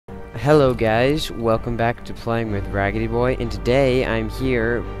Hello guys, welcome back to Playing with Raggedy Boy, and today I'm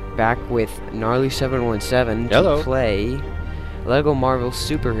here back with Gnarly717 to play LEGO Marvel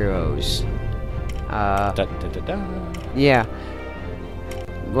Superheroes. Yeah.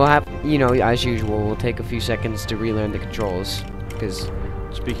 We'll have, as usual, we'll take a few seconds to relearn the controls, because...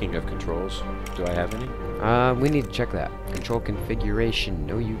 Speaking of controls, do I have any? We need to check that. Control configuration,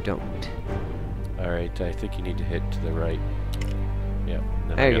 no you don't. Alright, I think you need to hit to the right. Yeah,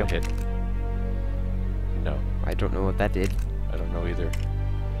 then there I you gotta go. hit. No. I don't know what that did. I don't know either.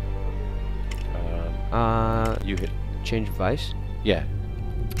 You hit. Change device? Yeah.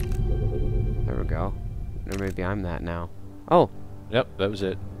 There we go. Or maybe I'm that now. Oh! Yep, that was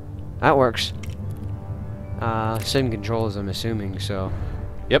it. That works. Same controls, I'm assuming, so...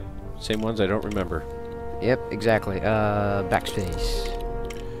 Yep, same ones I don't remember. Yep, exactly. Backspace.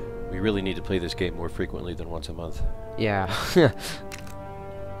 We really need to play this game more frequently than once a month. Yeah.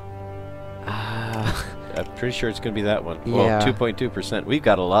 I'm pretty sure it's going to be that one. Yeah. Well, 2.2%. We've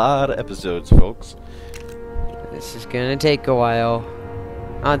got a lot of episodes, folks. This is gonna take a while.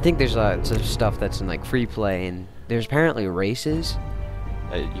 I think there's lots of stuff that's in like free play, and there's apparently races.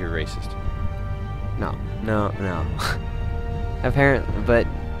 You're racist. No. Apparently, but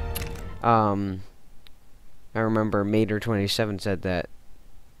I remember Mater27 said that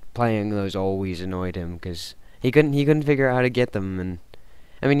playing those always annoyed him because he couldn't figure out how to get them, and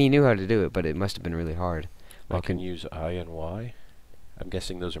I mean he knew how to do it, but it must have been really hard. I can use I and Y. I'm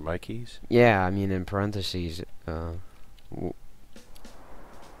guessing those are my keys. Yeah, I mean in parentheses.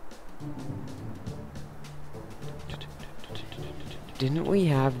 Didn't we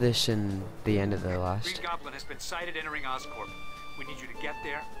have this in the end of the last? Green Goblin has been sighted entering Oscorp. We need you to get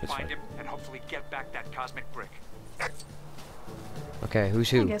there, find him, and hopefully get back that cosmic brick. Okay, who's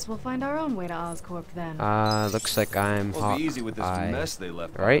who? I guess we'll find our own way to Oscorp then. Looks like I'm Won't be easy with this mess they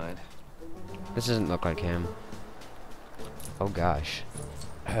left right? behind. This doesn't look like him. Oh gosh.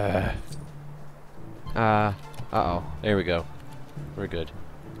 Uh-oh. There we go. We're good.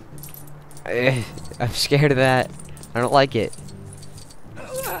 I'm scared of that. I don't like it.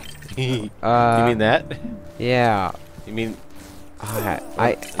 You mean that? Yeah. You mean...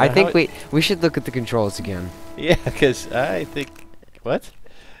 I think we should look at the controls again. Yeah, because I think... What?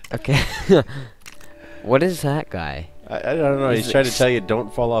 Okay. What is that guy? I don't know. He's trying to tell you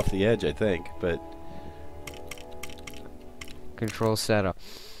don't fall off the edge, I think, but... Control setup.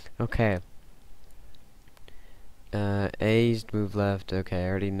 Okay. A's move left. Okay, I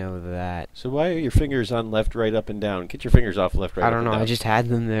already know that. So why are your fingers on left, right, up, and down? Get your fingers off left, right, I up, don't know. and down. I just had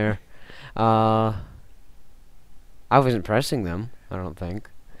them there. I wasn't pressing them, I don't think.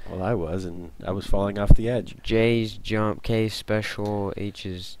 Well, I was, and I was falling off the edge. J's jump, K's special,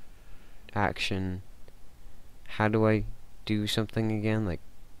 H's action. How do I do something again? Like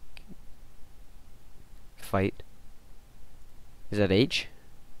fight? Is that H?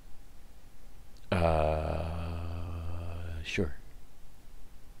 Sure.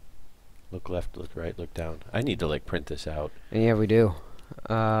 Look left, look right, look down. I need to, like, print this out. Yeah, we do.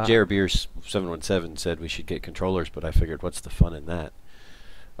 J.R. Beers 717 said we should get controllers, but I figured, what's the fun in that?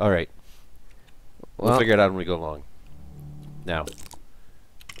 Alright. We'll figure it out when we go along. Now.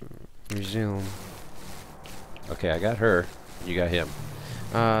 Resume. Okay, I got her. You got him.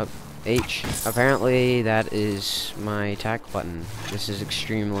 H. Apparently that is my attack button. This is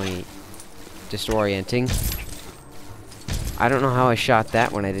extremely disorienting. I don't know how I shot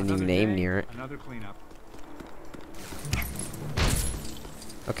that when I didn't even aim near it. Another cleanup.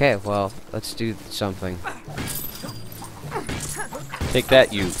 Okay, well, let's do something. Take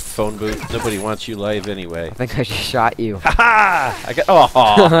that, you phone booth. Nobody wants you live anyway. I think I just shot you. Ha! I got...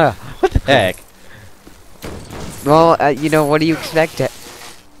 Oh! What the heck? Well, what do you expect?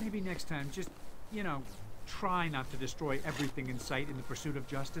 Maybe next time, just, try not to destroy everything in sight in the pursuit of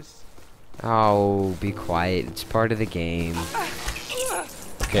justice. Oh, be quiet. It's part of the game.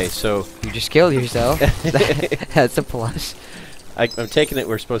 Okay, so... You just killed yourself. That's a plus. I'm taking it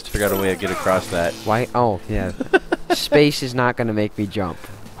we're supposed to figure out a way to get across that. Why? Oh, yeah. Space is not going to make me jump.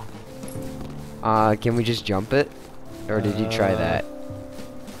 Can we just jump it? Or did you try that?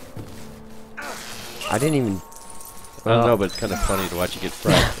 I didn't even... I don't know, but it's kind of funny to watch you get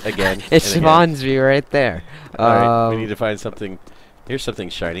fried again. It spawns me right there. Alright, we need to find something... Here's something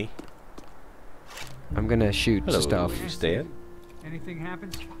shiny. I'm gonna shoot stuff. Stan? Anything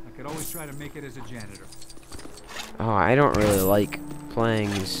happens, I could always try to make it as a janitor. Oh, I don't really like playing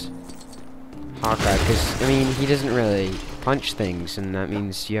as Hawkeye, because, I mean, he doesn't really punch things, and that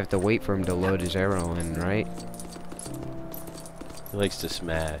means you have to wait for him to load his arrow in, right? He likes to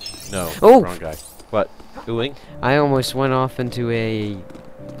smash. No, Oh! wrong guy. What? Ooing? I almost went off into a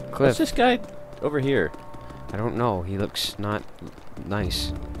cliff. What's this guy over here? I don't know. He looks not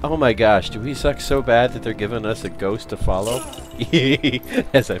nice. Oh my gosh, do we suck so bad that they're giving us a ghost to follow?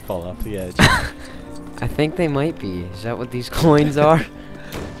 As I fall off the edge. I think they might be. Is that what these coins are?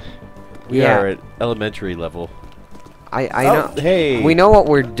 We are at elementary level. I Oh, know. hey! We know what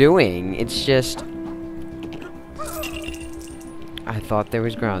we're doing. It's just I thought there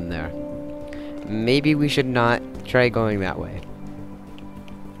was ground there. Maybe we should not try going that way.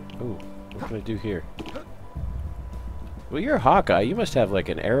 Ooh, what can I do here? Well, you're a Hawkeye. You must have like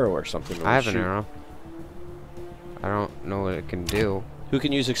an arrow or something. I have an arrow. I don't know what it can do. Who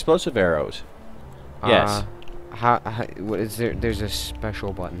can use explosive arrows? Yes. How what is there? There's a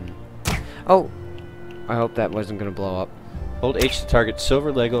special button. Oh, I hope that wasn't gonna blow up. Hold H to target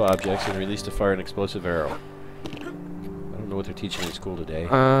silver Lego objects and release to fire an explosive arrow. I don't know what they're teaching in school today.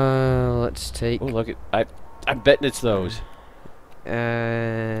 Let's take. Oh, look at I'm betting it's those.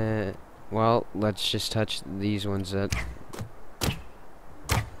 Well, let's just touch these ones that.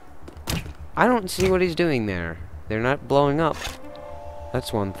 I don't see what he's doing there. They're not blowing up.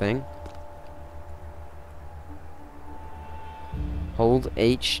 That's one thing. Hold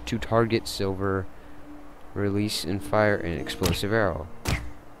H to target silver. Release and fire an explosive arrow.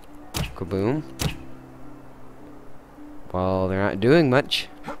 Kaboom. Well, they're not doing much.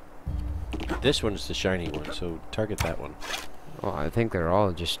 This one's the shiny one, so target that one. Well, I think they're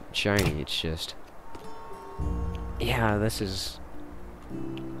all just shiny. It's just. Yeah, this is.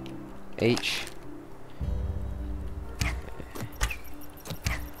 H.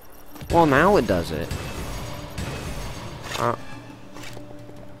 Well, now it does it.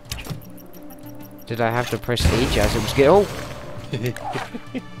 Did I have to press H as it was Oh!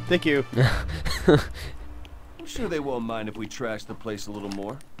 Thank you. I'm sure they won't mind if we trash the place a little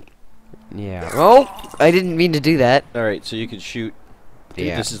more. Yeah. Oh! I didn't mean to do that. Alright, so you can shoot. Dude,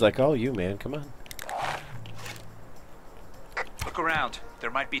 Yeah. this is like all you, man. Come on. Look around. There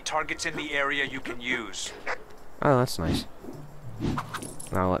might be targets in the area you can use. Oh, that's nice.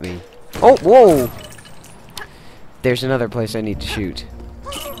 Now let me. Oh! Whoa! There's another place I need to shoot.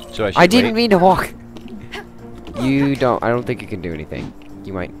 So I should I didn't wait? mean to walk. You don't. I don't think you can do anything.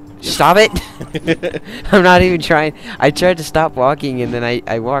 You might. Stop it! I'm not even trying. I tried to stop walking and then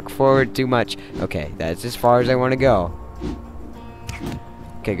I walk forward too much. Okay, that's as far as I want to go.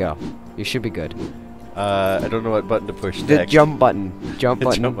 Okay, go. You should be good. I don't know what button to push The next. jump button. Jump The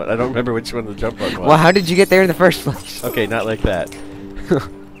button. jump button. I don't remember which one the jump button was. Well, how did you get there in the first place? Okay, not like that.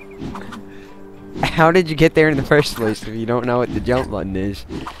 How did you get there in the first place if you don't know what the jump button is?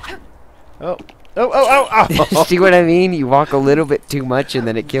 Oh. Oh, oh, oh, oh! See what I mean? You walk a little bit too much and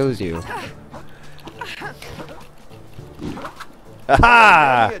then it kills you.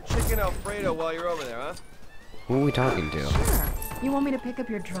 Aha! Get chicken Alfredo while you're over there, huh? Who are we talking to? Sure. You want me to pick up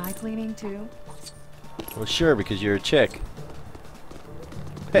your dry cleaning too? Well, sure, because you're a chick.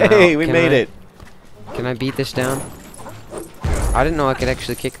 Now, Hey, we can made I- it. Can I beat this down? I didn't know I could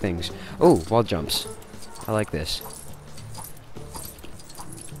actually kick things. Oh, wall jumps. I like this.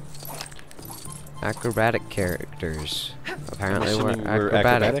 Acrobatic characters. Apparently we're assuming we're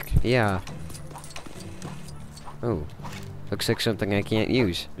acrobatic. acrobatic? Yeah. Oh. Looks like something I can't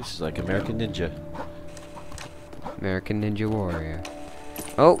use. This is like American Ninja. American Ninja Warrior.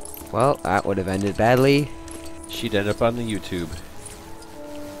 Oh, well, that would have ended badly. She'd end up on the YouTube.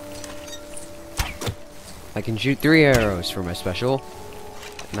 I can shoot 3 arrows for my special.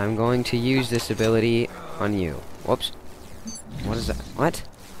 And I'm going to use this ability on you. Whoops. What is that? What?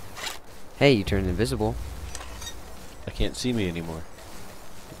 Hey, you turned invisible. I can't see me anymore.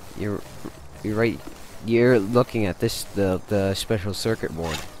 You're right. You're looking at this the special circuit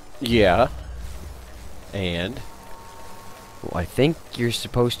board. Yeah. And? Well, I think you're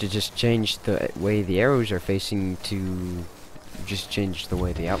supposed to just change the way the arrows are facing to just change the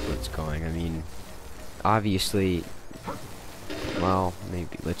way the output's going. I mean, obviously, well, maybe,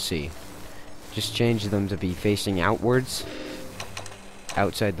 let's see. Just change them to be facing outwards,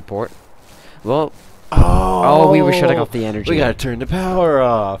 outside the port. Well, oh, we were shutting off the energy. We gotta turn the power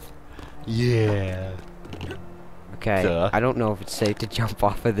off. Yeah. Okay, Duh. I don't know if it's safe to jump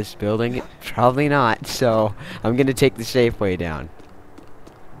off of this building. Probably not, so I'm gonna take the safe way down.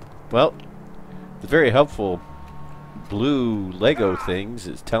 Well, the very helpful blue Lego things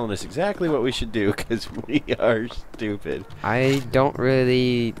is telling us exactly what we should do because we are stupid. I don't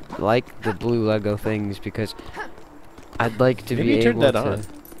really like the blue Lego things because I'd like to Maybe be you turned able that to. on.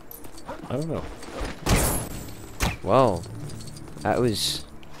 I don't know. Well, that was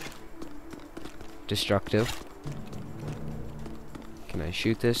destructive. Can I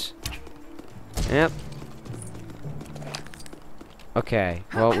shoot this? Yep. Okay,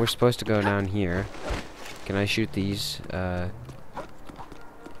 well, we're supposed to go down here. Can I shoot these?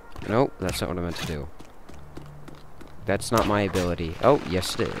 Nope, that's not what I meant to do. That's not my ability. Oh,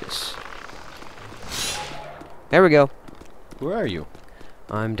 yes it is. There we go. Where are you?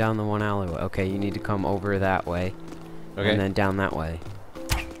 I'm down the one alleyway. Okay, you need to come over that way. Okay. And then down that way.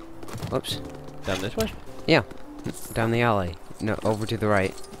 Whoops. Down this way? Yeah. Down the alley. No, over to the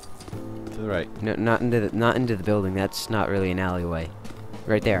right. To the right. No, not into the building. That's not really an alleyway.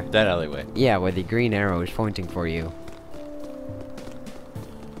 Right there. That alleyway. Yeah, where the green arrow is pointing for you.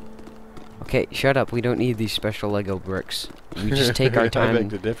 Okay, shut up. We don't need these special Lego bricks. We just take our I time. beg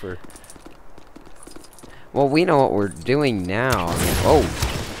to differ. Well, we know what we're doing now. I mean, oh,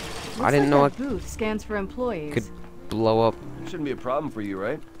 Looks I didn't like know that it booth scans for employees. could blow up. Shouldn't be a problem for you,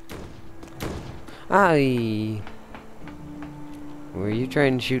 right? Aye. Were you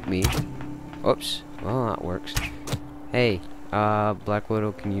trying to shoot me? Oops. Well, that works. Hey, Black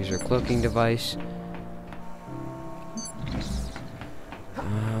Widow can use her cloaking device.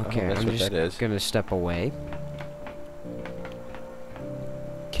 Okay, that's I'm what just that is. gonna step away.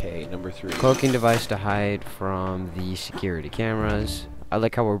 Okay, number 3. Cloaking device to hide from the security cameras. I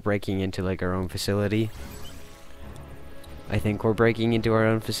like how we're breaking into like our own facility. I think we're breaking into our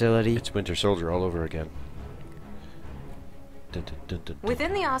own facility. It's Winter Soldier all over again. Dun, dun, dun, dun, dun.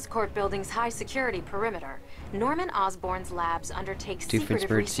 Within the Oscorp building's high security perimeter, Norman Osborn's labs undertake secretive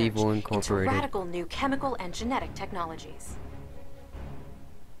Doofenshmirtz research Evil into Incorporated. radical new chemical and genetic technologies.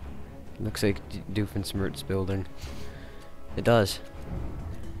 Looks like Doofenshmirtz building. It does.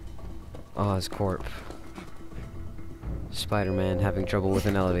 Oscorp. Spider-Man having trouble with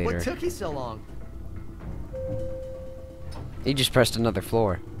an elevator. What took you so long? He just pressed another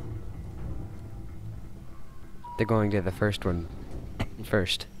floor. They're going to the first one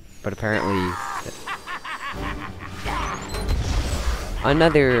first. But apparently...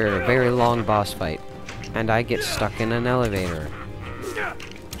 Another very long boss fight. And I get stuck in an elevator.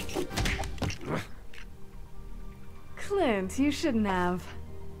 Clint, you shouldn't have.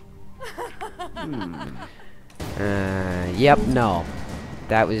 Yep, no.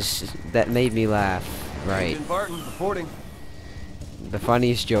 That made me laugh. Right. Agent Barton reporting. The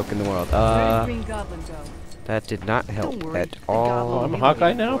funniest joke in the world. Where did Green Goblin go? That did not help Don't worry, at the all. Goblin will I'm a be Hawkeye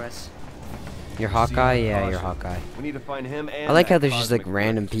waiting now? for us. You're Hawkeye? Proceed with Yeah, you're caution. Hawkeye. We need to find him and I like how that there's just like cosmic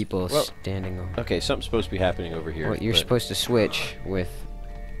random rift. people Well- standing over. Okay, something's supposed to be happening over here. Well, you're but- supposed to switch with...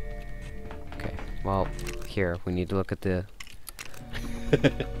 Okay, well, here, we need to look at the...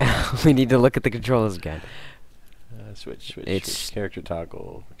 we need to look at the controls again. switch, It's- switch. Character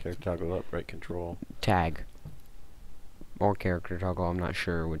toggle up, right control. Tag. Or character toggle, I'm not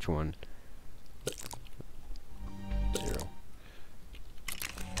sure which one. 0.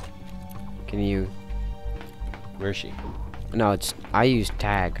 Can you... Where is she? No, it's... I used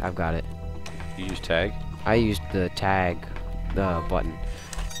tag, I've got it. You use tag? I used the tag, the button.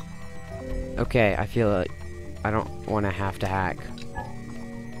 Okay, I feel like I don't want to have to hack.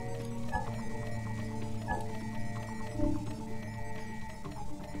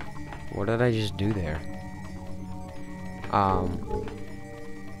 What did I just do there? Oh,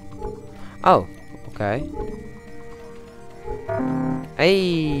 okay.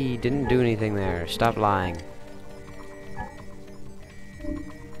 Hey, didn't do anything there. Stop lying.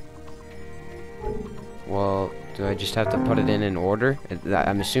 Well, do I just have to put it in order?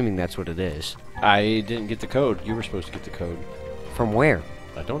 I'm assuming that's what it is. I didn't get the code. You were supposed to get the code. From where?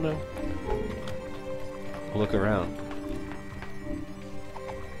 I don't know. Look around.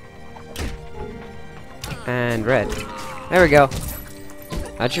 And red. There we go.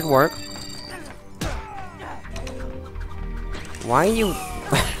 That should work. Why are you...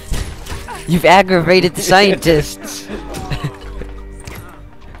 You've aggravated the scientists!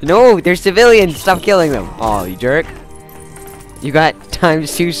 No, they're civilians! Stop killing them! Oh, you jerk. You got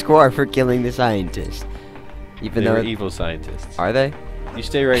 ×2 score for killing the scientist. Even They're though... evil scientists. Are they? You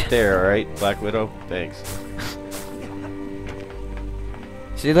stay right there, alright, Black Widow? Thanks.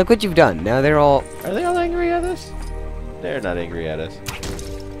 See, look what you've done. Now they're all... Are they all angry at us? They're not angry at us.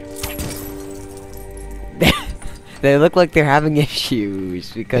 They look like they're having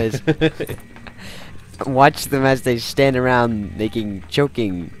issues because... Watch them as they stand around making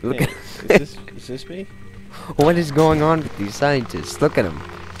choking. Look Hey, at is this me? what is going on with these scientists? Look at them.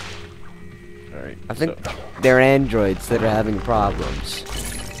 Alright. I think they're androids that are having problems.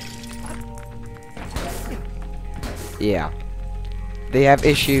 Yeah. They have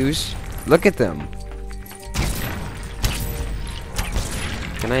issues. Look at them.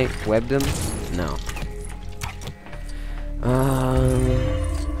 Can I web them? No.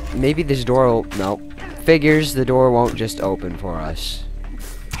 Maybe this door will... No. figures the door won't just open for us.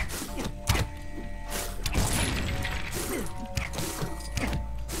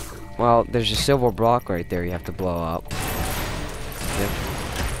 Well, there's a silver block right there you have to blow up.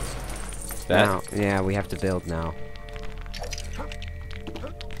 That? Now, yeah, we have to build now.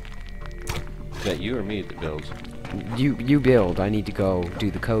 Is that you or me that builds? You build. I need to go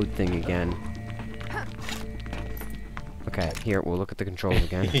do the code thing again. Okay, here, we'll look at the controls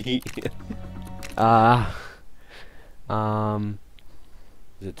again. Is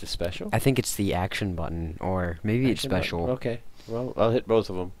it the special? I think it's the action button, or maybe it's Action button. special. Okay. Well, I'll hit both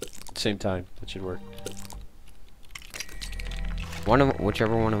of them at the same time. That should work.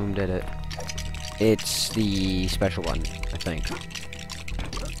 Whichever one of them did it. It's the special button, I think.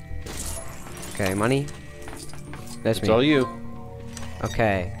 Okay, money. That's It's me. all you.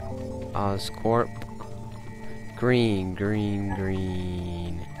 Okay. Oscorp. Green, green,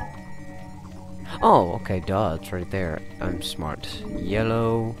 green. Oh, okay, duh, it's right there. I'm smart.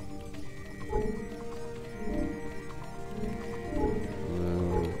 Yellow.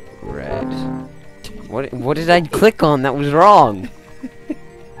 Blue, red. What did I click on? That was wrong.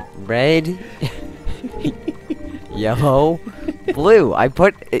 Red. Yellow. Blue. I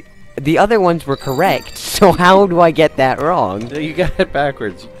put it, the other ones were correct. So how do I get that wrong? No, you got it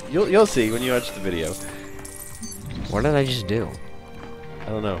backwards. You'll see when you watch the video. What did I just do? I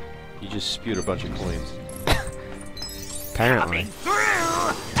don't know. You just spewed a bunch of coins. Apparently.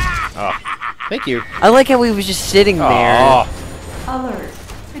 Oh, thank you. I like how we was just sitting there. Aw. Alert.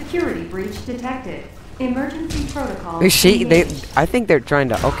 Security breach detected. Emergency protocol. See, engaged. I think they're trying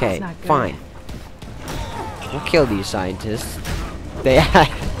to. Okay, That's not good. fine. We'll kill these scientists.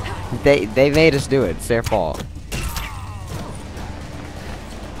 They, they made us do it. It's their fault.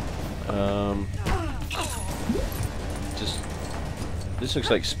 Just this looks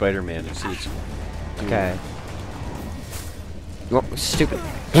like Spider-Man. You see, it's Okay. Oh, stupid.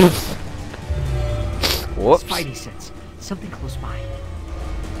 Whoops. Spidey sense. Something close by.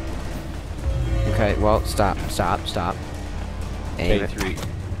 Okay, well, stop. Aim Okay, it. three.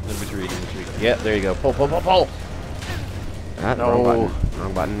 Number three. Yeah, there you go. Pull. Ah, No.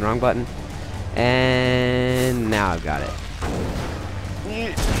 wrong button. And now I've got it.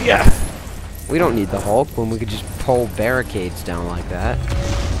 Yeah. We don't need the Hulk when we could just pull barricades down like that.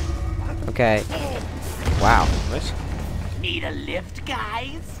 Okay. Wow. Nice. Need a lift,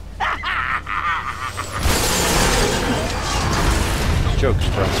 guys? Jokes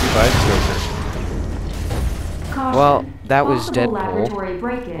brought to you by Joker. Caution. Well, that was Possible Deadpool. laboratory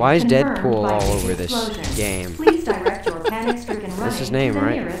break-in Why is confirmed Deadpool by all this over this explosion. game? Please direct your panic-stricken running That's his name, to the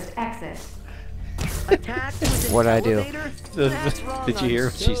right? nearest exit. Attack with an What'd I do? elevator? Did That's wrong you on hear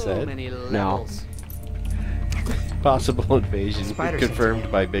what she so said? many No. levels. Possible invasion Spider confirmed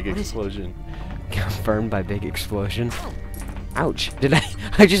sense. by big What is it? explosion. Confirmed by big explosion. Ouch. Did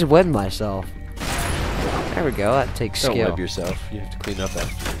I just webbed myself. There we go. That takes Don't skill. web yourself. You have to clean up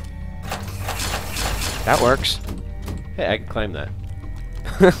after you. That works. Hey, I can climb that.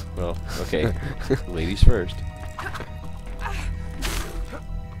 Well, okay. Ladies first.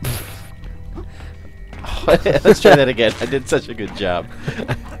 Let's try that again. I did such a good job.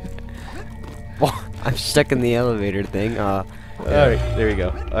 Well, I'm stuck in the elevator thing. Alright, there we go.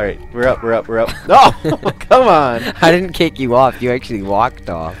 Alright, we're up. No! Come on! I didn't kick you off. You actually walked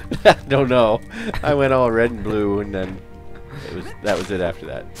off. Don't know. I went all red and blue, and then that was it after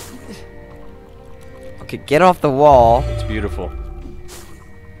that. Okay, get off the wall. It's beautiful.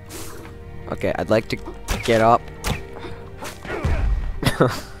 Okay, I'd like to get up.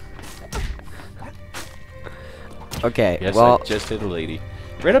 Okay, Yes, well, I just hit a lady.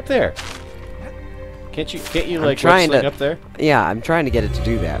 Right up there. Can't you I'm like trying web sling to- up there? yeah, I'm trying to get it to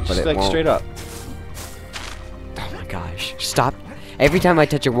do that, but Just it like won't. straight up. Oh my gosh, stop. Every time I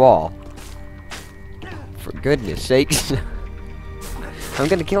touch a wall. For goodness sakes. I'm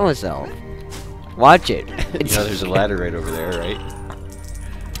gonna kill myself. Watch it. You know there's a ladder right over there, right?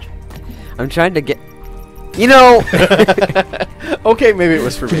 I'm trying to get... You know! Okay, maybe it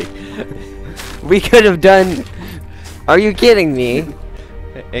was for me. We could have done... Are you kidding me?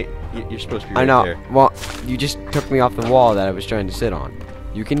 Hey, you're supposed to be right I know. there. Well, you just took me off the wall that I was trying to sit on.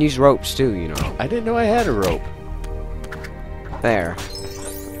 You can use ropes too, you know. I didn't know I had a rope. There.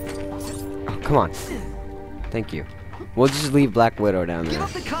 Oh, come on. Thank you. We'll just leave Black Widow down Give there.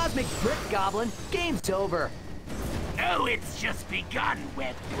 up the cosmic brick, Goblin. Game's over. Oh, it's just begun,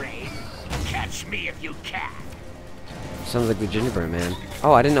 web brain. Catch me if you can. Sounds like the Gingerbread Man.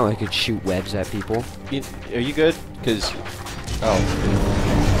 Oh, I didn't know I could shoot webs at people. Are you good? Because...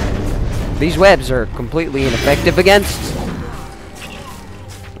 Oh. These webs are completely ineffective against...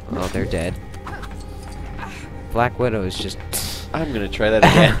 Oh, they're dead. Black Widow is just... I'm gonna try that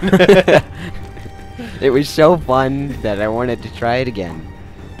again. It was so fun that I wanted to try it again.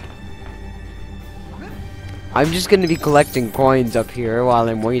 I'm just gonna be collecting coins up here while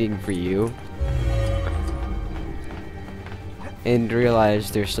I'm waiting for you. And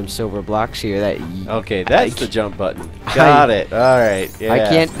realize there's some silver blocks here that... Okay, that's the jump button. Got it. Alright, yeah. I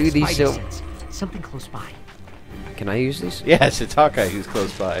can't do these so... Something close by. Can I use these? Yes, it's Hawkeye who's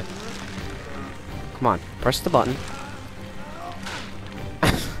close by. Come on, press the button.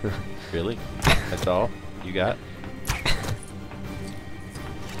 Really? That's all you got?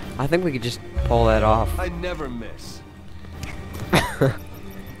 I think we could just pull that off. I never miss.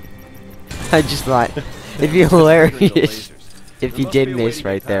 I just thought it'd be hilarious if you did miss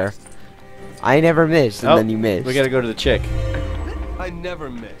right there. I never missed, and then you missed. We gotta go to the chick. I never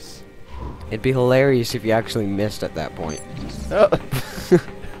miss. It'd be hilarious if you actually missed at that point. Oh.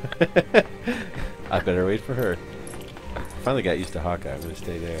 I better wait for her. Finally got used to Hawkeye. I'm gonna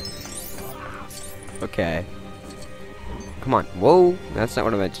stay there. Okay. Come on. Whoa, that's not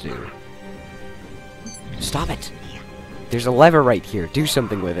what I meant to do. Stop it. There's a lever right here. Do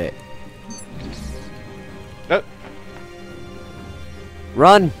something with it. Oh.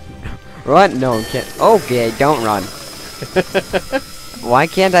 Run! Run! No, can't. Okay, don't run. Why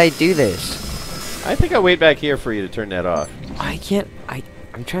can't I do this? I think I'll wait back here for you to turn that off. I can't.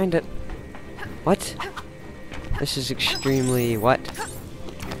 I'm trying to. What? This is extremely. What?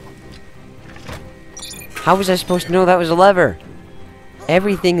 How was I supposed to know that was a lever?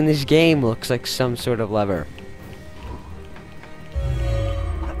 Everything in this game looks like some sort of lever.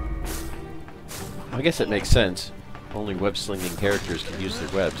 I guess it makes sense. Only web-slinging characters can use their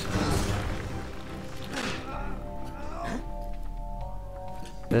webs.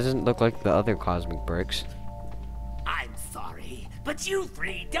 Doesn't look like the other cosmic bricks. I'm sorry, but you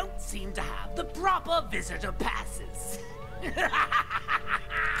three don't seem to have the proper visitor passes.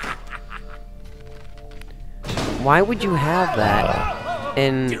 Why would you have that?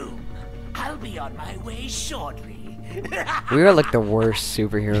 And Doom, I'll be on my way shortly. we are like the worst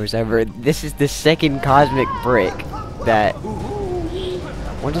superheroes ever. This is the second cosmic brick that...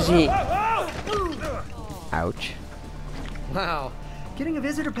 What is he... Ouch. Wow. Getting a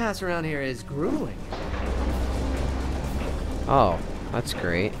visitor pass around here is grueling. Oh, that's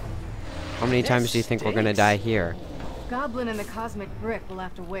great. How many times do you think we're gonna die here? Goblin and the cosmic brick will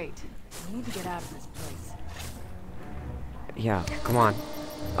have to wait. We need to get out of this place. Yeah, come on.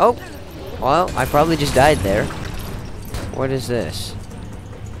 Oh! Well, I probably just died there. What is this?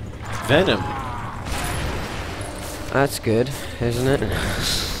 Venom. That's good, isn't it?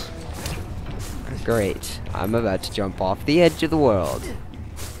 Great. I'm about to jump off the edge of the world.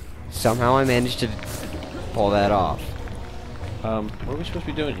 Somehow I managed to pull that off. What are we supposed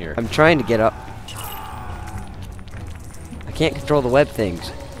to be doing here? I'm trying to get up. I can't control the web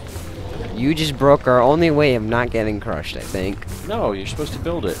things. You just broke our only way of not getting crushed, I think. No, you're supposed to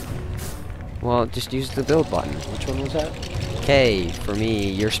build it. Well, just use the build button. Which one was that? K for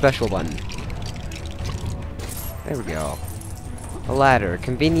me, your special button. There we go. A ladder. A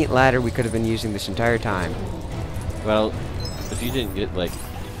convenient ladder we could have been using this entire time. Well, if you didn't get, like,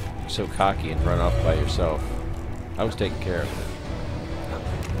 so cocky and run off by yourself, I was taking care of it.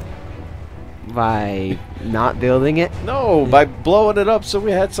 By not building it? No, by blowing it up so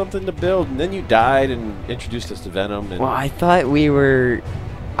we had something to build, and then you died and introduced us to Venom. And Well, I thought we were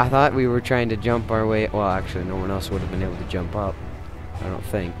trying to jump our way. Well, actually, no one else would have been able to jump up. I don't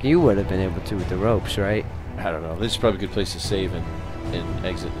think. You would have been able to with the ropes, right? I don't know. This is probably a good place to save and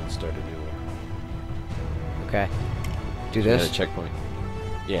exit and start a new one. Okay. Do So we got this. a checkpoint.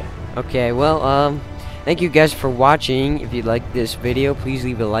 Yeah. Okay, well, thank you guys for watching. If you liked this video, please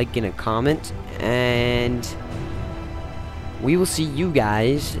leave a like and a comment. And we will see you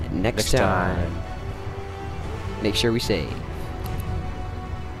guys next time. Make sure we save.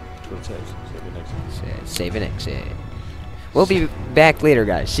 That's what it says. Save it next time. Save and exit. We'll be back later,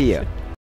 guys. See ya.